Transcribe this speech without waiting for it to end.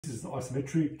This is the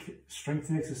isometric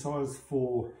strengthening exercise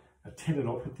for a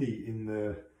tendonopathy in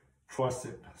the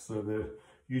tricep. So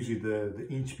usually the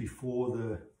inch before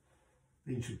the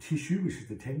inch of tissue, which is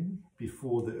the tendon,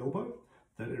 before the elbow,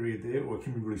 that area there, or it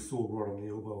can be really sore right on the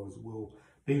elbow as well.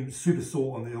 Being super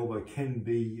sore on the elbow can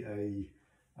be a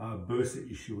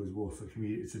bursa issue as well, so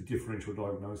it's a differential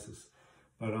diagnosis.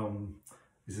 But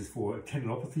this is for a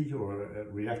tendinopathy or a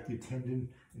reactive tendon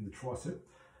in the tricep.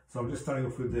 So I'm just starting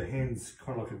off with the hands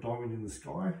kind of like a diamond in the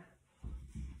sky,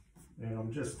 and I'm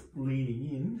just leaning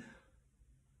in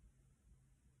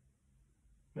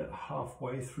about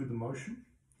halfway through the motion,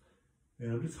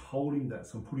 and I'm just holding that.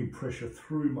 So I'm putting pressure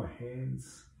through my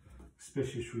hands,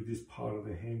 especially through this part of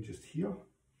the hand just here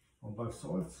on both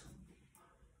sides,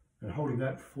 and holding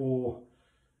that for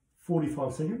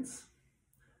 45 seconds.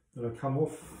 Then I come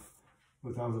off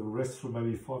with arms at a rest for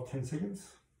maybe 5-10 seconds,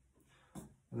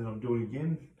 and then I'm doing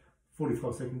again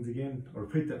 45 seconds again. I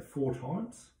repeat that 4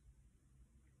 times,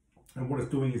 and what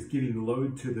it's doing is giving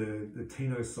load to the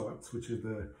tenocytes, which are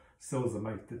the cells that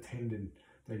make the tendon.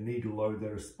 They need load, they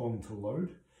respond to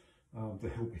load to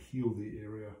help heal the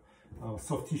area.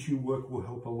 Soft tissue work will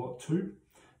help a lot too.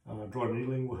 Dry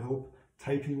needling will help,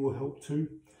 taping will help too,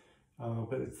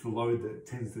 but it's the load that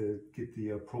tends to get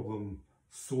the problem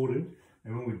sorted.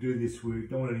 And when we do this, we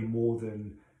don't want any more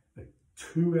than a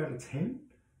 2 out of 10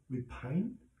 with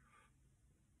pain.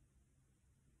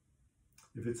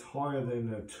 If it's higher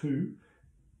than a 2,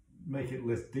 make it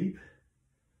less deep,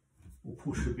 or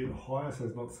push a bit higher so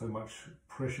there's not so much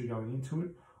pressure going into it,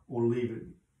 or leave it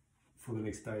for the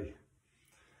next day.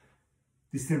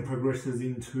 This then progresses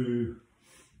into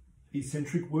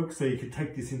eccentric work, so you can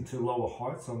take this into lower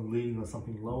heights. I'm leaning on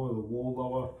something lower, the wall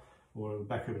lower, or the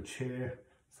back of a chair,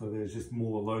 so there's just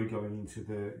more load going into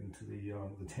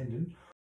the tendon.